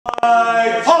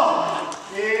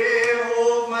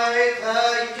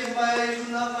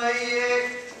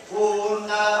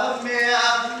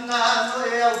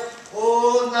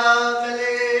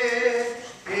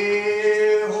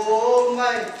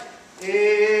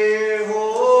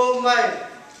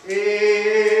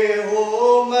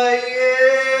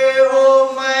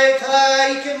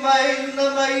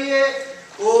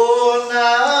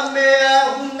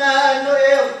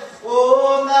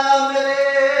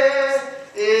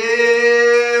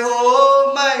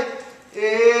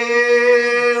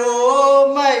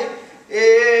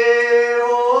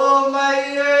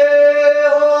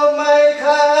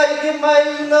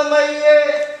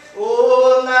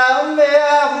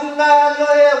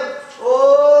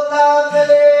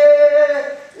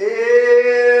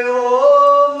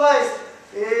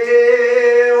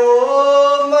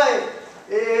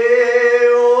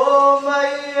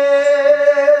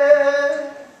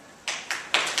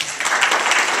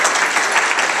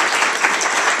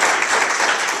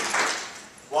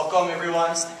Welcome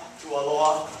everyone to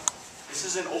Aloha. This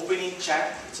is an opening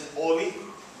chant. It's an oli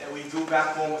that we do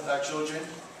back home with our children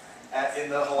in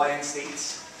the Hawaiian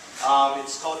States.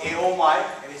 It's called Eomai,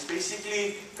 and it's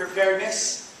basically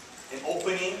preparedness and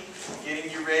opening, getting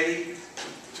you ready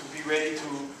to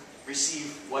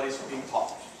receive what is being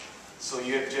taught. So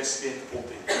you have just been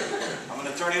opened. I'm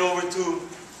going to turn it over to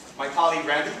my colleague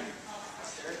Randy.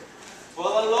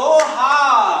 Well,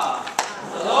 aloha!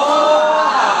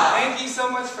 Aloha! Thank you so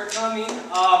much for coming.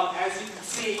 As you can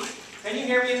see, can you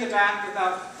hear me in the back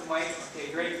without the mic?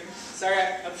 Okay, great. Sorry,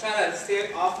 I'm trying to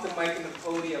stay off the mic and the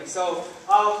podium. So,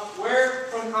 we're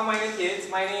from Kamaaina Kids.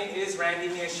 My name is Randy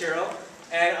Miyashiro,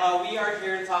 and we are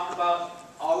here to talk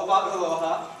all about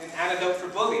aloha, an antidote for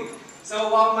bullying. So,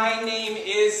 while my name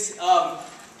is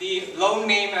the lone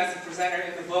name as the presenter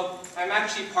in the book, I'm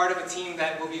actually part of a team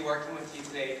that will be working with you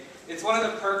today. It's one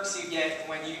of the perks you get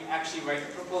when you actually write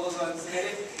the proposal and submit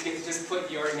it. You get to just put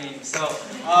your name. So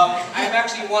I'm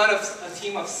actually one of a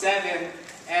team of 7,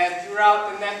 and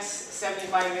throughout the next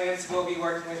 75 minutes, we'll be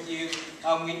working with you. We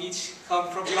all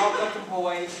come from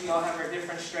Hawaii. We all have our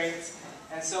different strengths,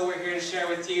 and so we're here to share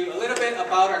with you a little bit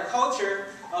about our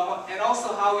culture and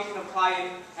also how we can apply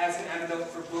it as an antidote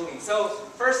for bullying. So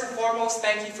first and foremost,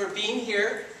 thank you for being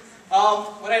here.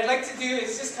 What I'd like to do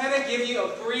is just kind of give you a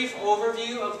brief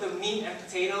overview of the meat and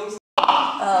potatoes.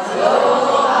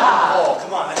 Aloha! Oh,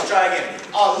 come on, let's try again.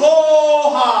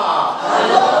 Aloha!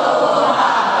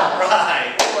 Aloha!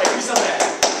 Right. Wait, do some of that.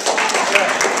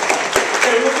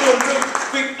 Okay, we'll do a real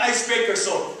quick icebreaker.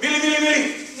 So, Billy, Billy,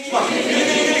 Billy. Come on, Billy,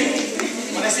 Billy, Billy.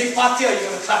 When I say patia, you're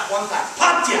going to clap one time.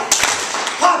 Patia!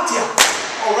 Patia!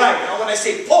 All right, now when I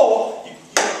say po, you're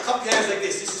going to cup your hands like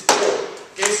this. This is po.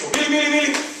 Okay, so Billy, Billy,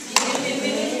 Billy.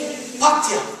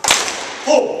 Patia,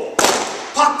 po,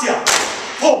 patia,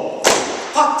 po,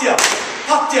 patia,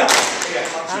 patia.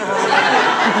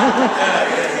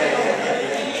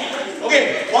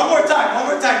 Okay, one more time,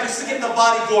 just to get the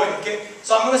body going. Okay,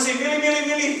 so I'm gonna say mili, mili,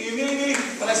 mili, you mili, mili.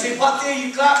 When I say patia,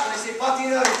 you clap. When I say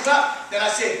patia, you clap. Then I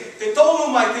say te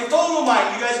tolumai, te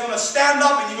tolumai. You guys are gonna stand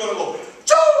up and you're gonna go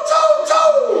choo, choo,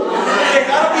 choo. Okay,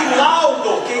 gotta be loud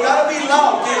though. Okay, gotta be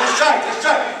loud. Okay, let's try.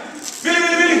 Mili,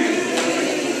 mili, mili.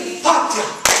 Patia,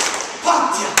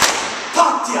 patia,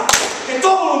 patia. Te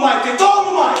tolumai, te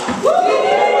tolumai.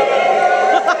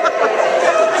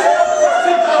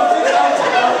 Sit down.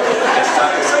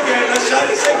 Let's try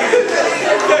this again.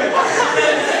 Okay.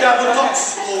 Yeah, but talk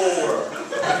slower.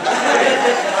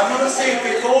 I'm gonna say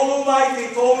te tolumai,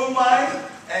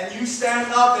 and you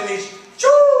stand up and it's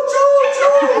choo, choo,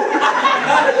 choo.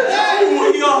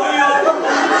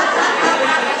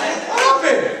 What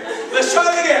happened? Let's try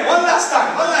it again. One last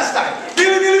time.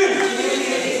 Billy, Billy,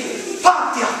 Billy.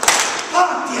 Patia,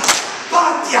 patia,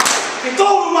 patia. Te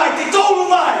tolumai.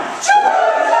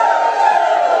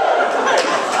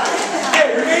 Hey,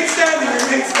 remain standing.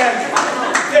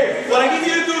 Hey, what I need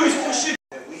you to do is push it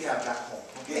that we have back home.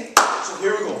 Okay? So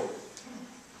here we go.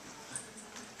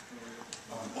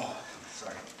 Oh,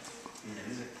 sorry.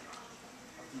 Is it?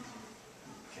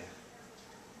 Okay.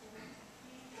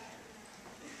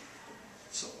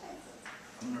 So,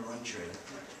 I'm going to run trailer.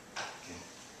 Okay.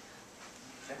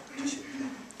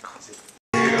 That's it.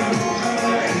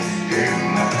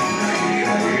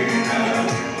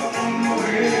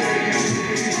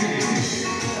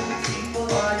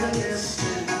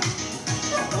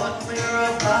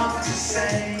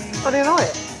 Oh, do you know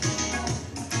it?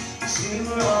 We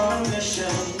were on a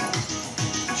mission,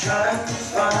 trying to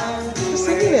find a Who's way.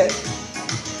 singing it?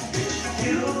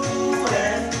 You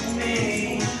and me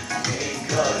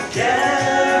make a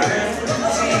guarantee.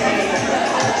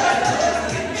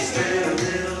 Stay a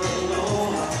little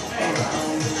aloha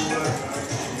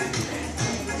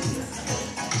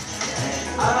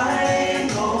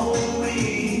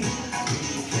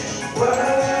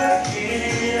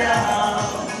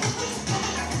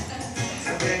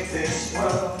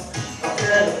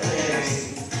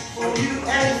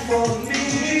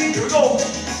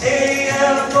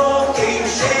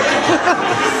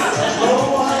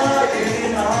Aloha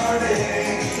in our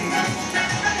day.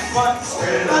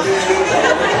 Spread a little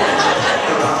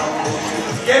around.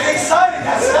 Get excited.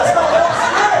 That's the whole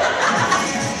spirit.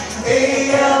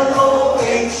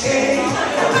 A-L-O-H-A.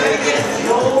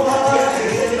 Aloha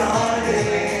in our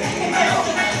day.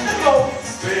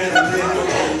 Spread a little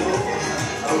around the world.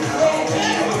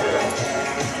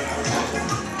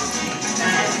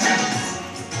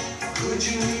 Could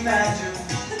you imagine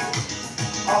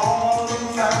all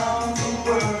around the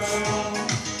world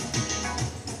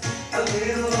a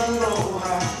little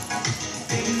aloha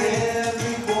in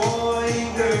every boy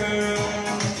and girl?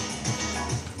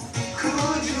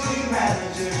 Could you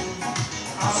imagine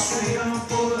how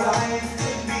simple life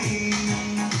could be?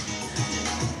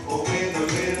 Oh, with a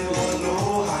little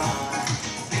aloha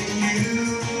in you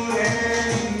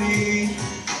and me.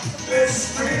 Let's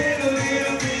spread a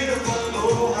little bit of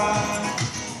aloha.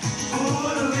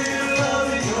 Put a little love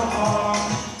in your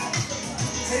heart.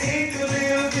 Take a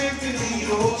little dip in the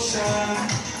ocean.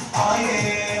 Oh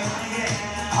yeah,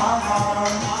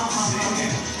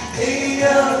 singing.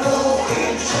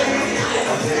 A-L-O-H-A.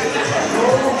 A little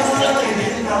aloha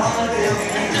in our day.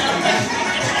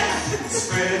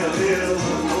 Spread a little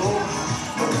aloha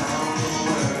around the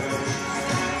world.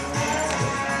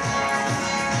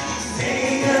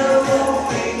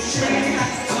 A-L-O-H-A.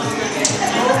 A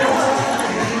little aloha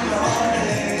in our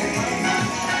day.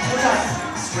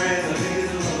 Spread a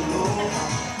little aloha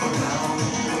around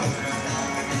the world.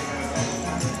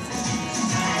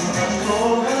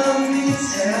 Aloha means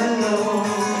hello,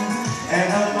 and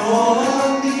aloha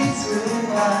means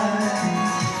goodbye,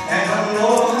 and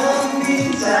aloha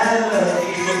means I love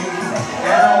you,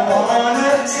 and I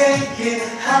wanna take it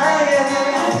higher.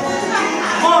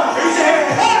 Come on, raise your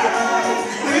hand.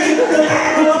 With the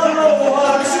little aloha,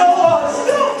 show us.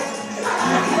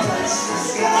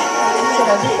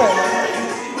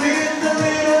 With the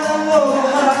little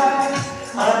aloha,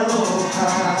 aloha.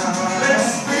 Let's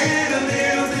spread a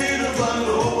little bit of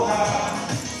aloha.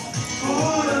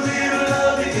 Put a little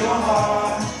love in your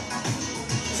heart.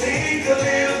 Take a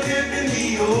little dip in the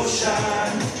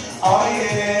ocean. Oh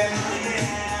yeah,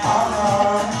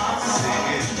 sing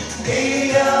it.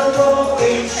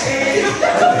 A-L-O-H-A.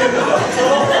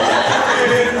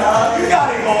 You got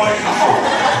it, boy. Come on.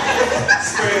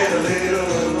 Spread a little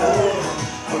aloha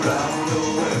around the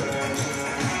world.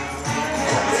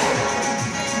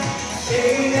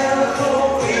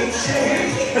 A-L-O-H-A.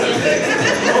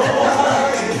 Aloha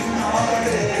in our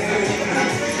day.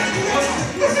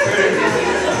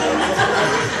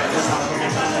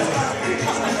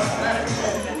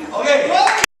 Okay.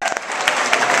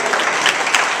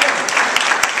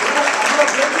 I'm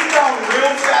gonna break it down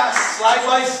real fast, slide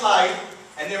by slide,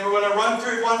 and then we're gonna run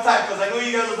through it one time because I know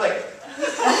you guys was like.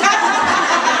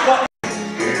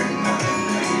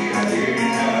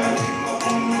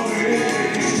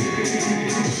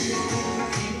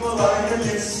 People are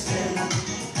listening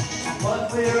to what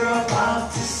we're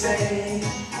about to say.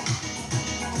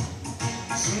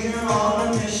 We're on a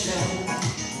mission,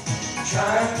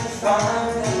 trying to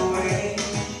find a way.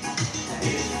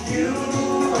 If you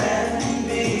and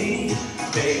me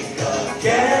make a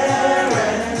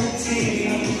guarantee,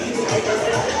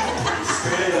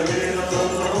 spread a little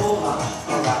aloha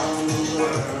around the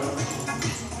world.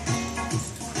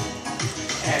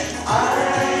 And I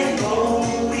know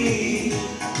we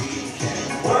can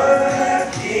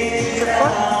work it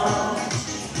out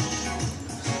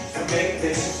to make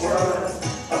this world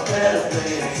a better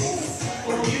place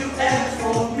for you and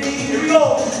for me. Here we go.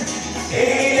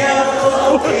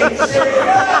 A-L-O-H-A.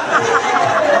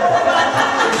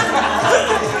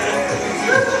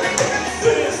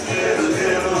 Spread a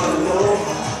little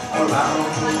aloha around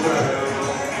the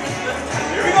world.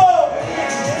 Here we go.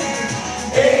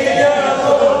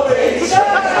 A-L-O-H-A.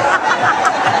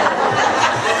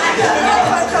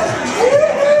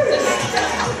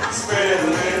 Spread a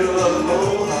little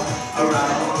aloha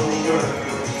around the world.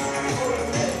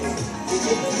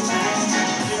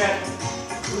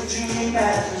 Could you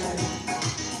imagine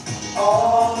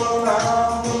all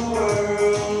around the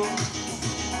world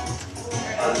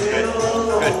a little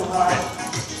aloha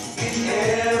in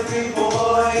every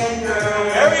boy and girl?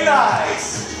 Very nice.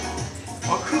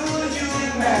 Or could you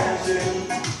imagine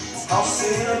how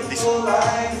simple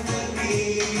life could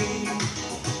be?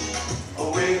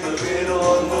 Oh, with a little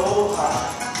aloha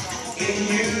in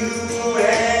you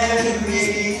and me.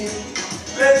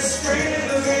 Let's spread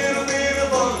a little bit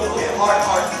of aloha. Okay,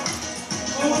 heart.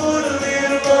 Put a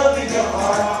little love in your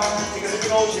heart. Take a look at the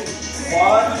ocean.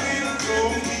 1, 2,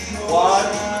 1,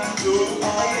 2,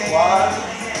 1,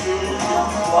 2,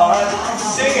 1.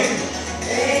 Sing it.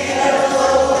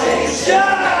 A-L-O-H-A.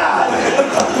 Yeah!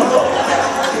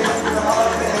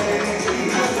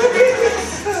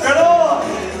 Spread on!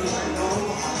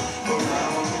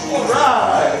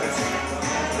 Alright!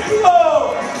 Here we go!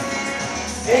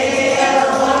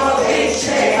 A-L-O-H-A.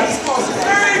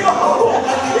 There you go!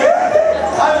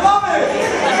 I love it!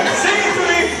 Sing it to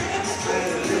me!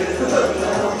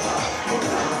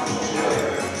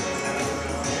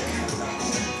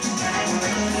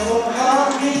 Aloha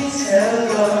means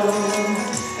hello,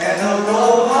 and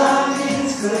aloha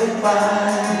means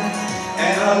goodbye,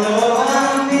 and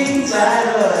aloha means I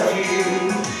love you,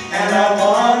 and I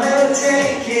wanna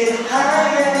take it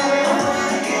higher.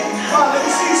 Come on, let me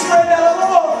see you spread that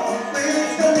aloha.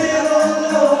 With a little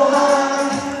aloha,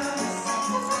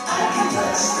 I can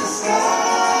touch the sky.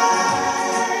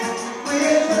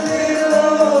 With a little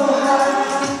aloha,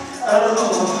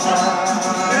 aloha.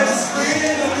 Let's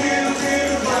spread a little bit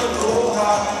of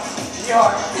aloha in your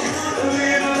heart. A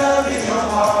little love in your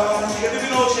heart. Get in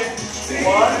the ocean.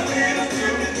 One little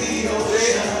bit in the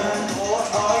ocean.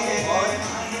 Oh yeah. 1,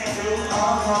 2,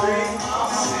 3.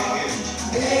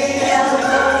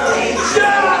 A-L-O-H.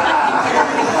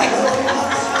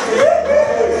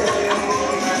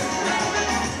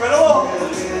 Spread along.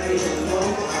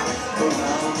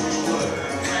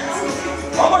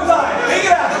 One more time. Make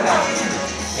it out.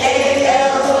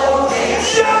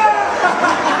 A-L-O-H.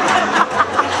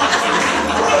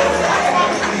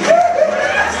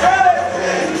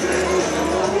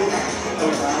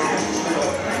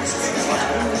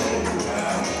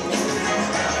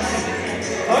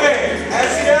 Okay,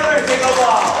 hands together, take a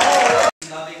bow.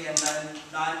 Loving and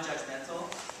non-judgmental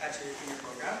in your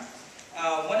program.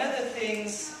 One of the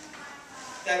things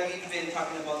that we've been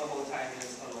talking about the whole time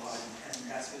is aloha, and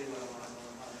that's really what Aloha is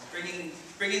all about.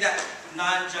 Bringing that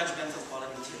non-judgmental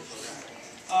quality to your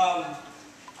program.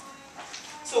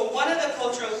 So one of the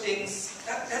cultural things,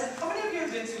 how many of you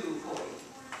have been to Hawaii?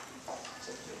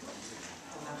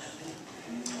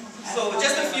 So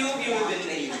just a few of you have been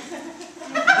late.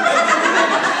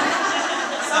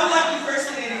 Some lucky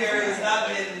person in here has not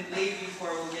been late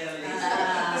before will get a late.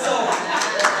 So,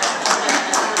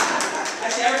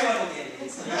 actually everyone will get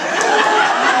late. One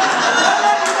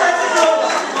lucky person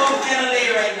will get a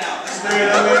late right now.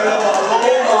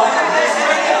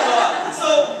 So,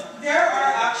 there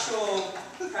are actual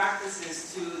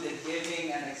practices to the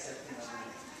giving and accepting of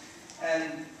money.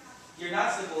 And you're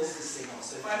not supposed to signal.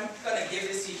 So if I'm going to give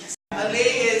this to you, a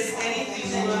lei is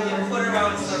anything that you can put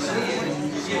around somebody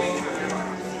and you're giving from your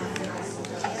heart.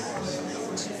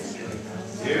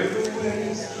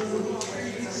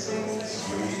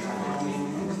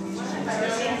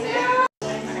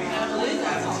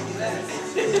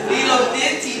 Lilo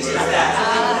did teach us that.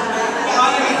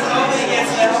 Economy nobody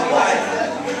gets left behind.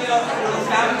 You know, the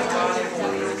family bond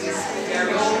is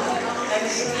very short. And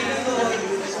even though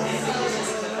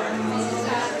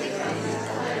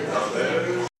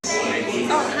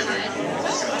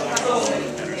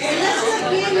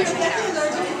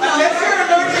unless you're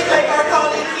allergic like our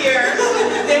colleague here,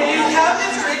 then you have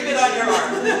this treatment on your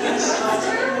arm.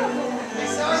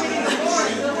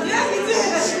 Yeah, he did.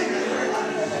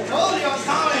 Told you I was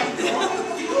coming. Did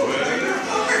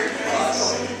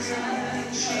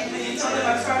you tell them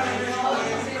I'm trying to bring all of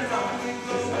you?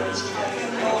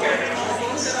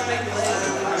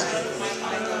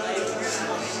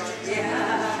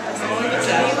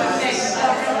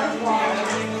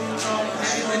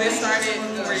 When it started,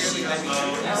 where you put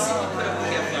up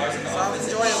flowers, so I was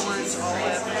enjoying